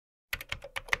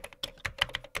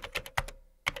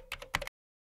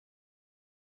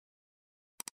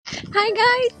Hi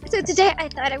guys! So today I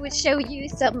thought I would show you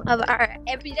some of our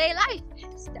everyday life.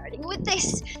 Starting with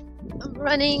this. I'm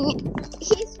running,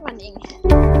 he's running.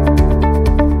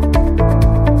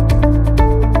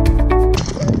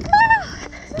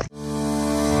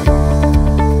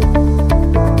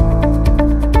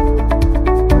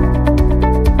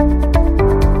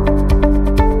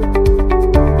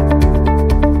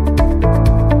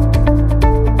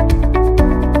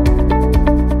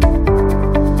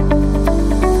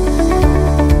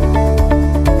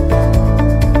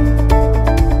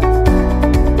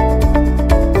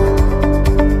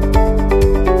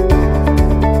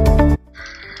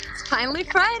 Finally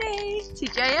Friday!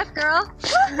 TJF girl!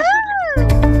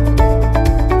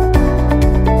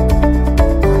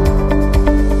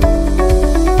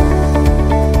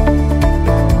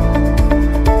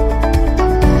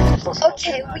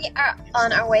 Okay, we are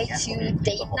on our way to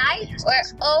date night.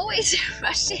 We're always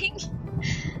rushing.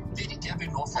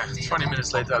 20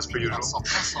 minutes later as per usual.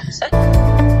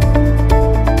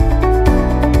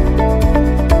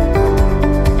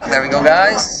 There we go,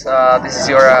 guys. This is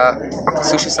your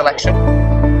sushi selection.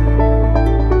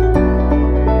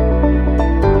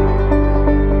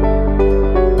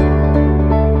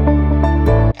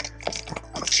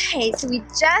 Okay, so we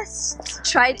just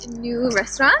tried a new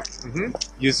restaurant.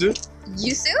 Yuzu.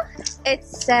 Yuzu.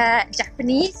 It's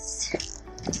Japanese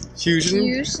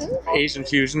Fusion. Asian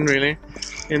fusion, really.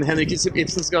 In Henrik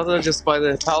Ibsen's gate, just by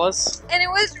the palace. And it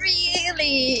was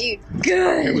really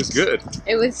good. It was good.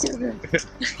 It was so good.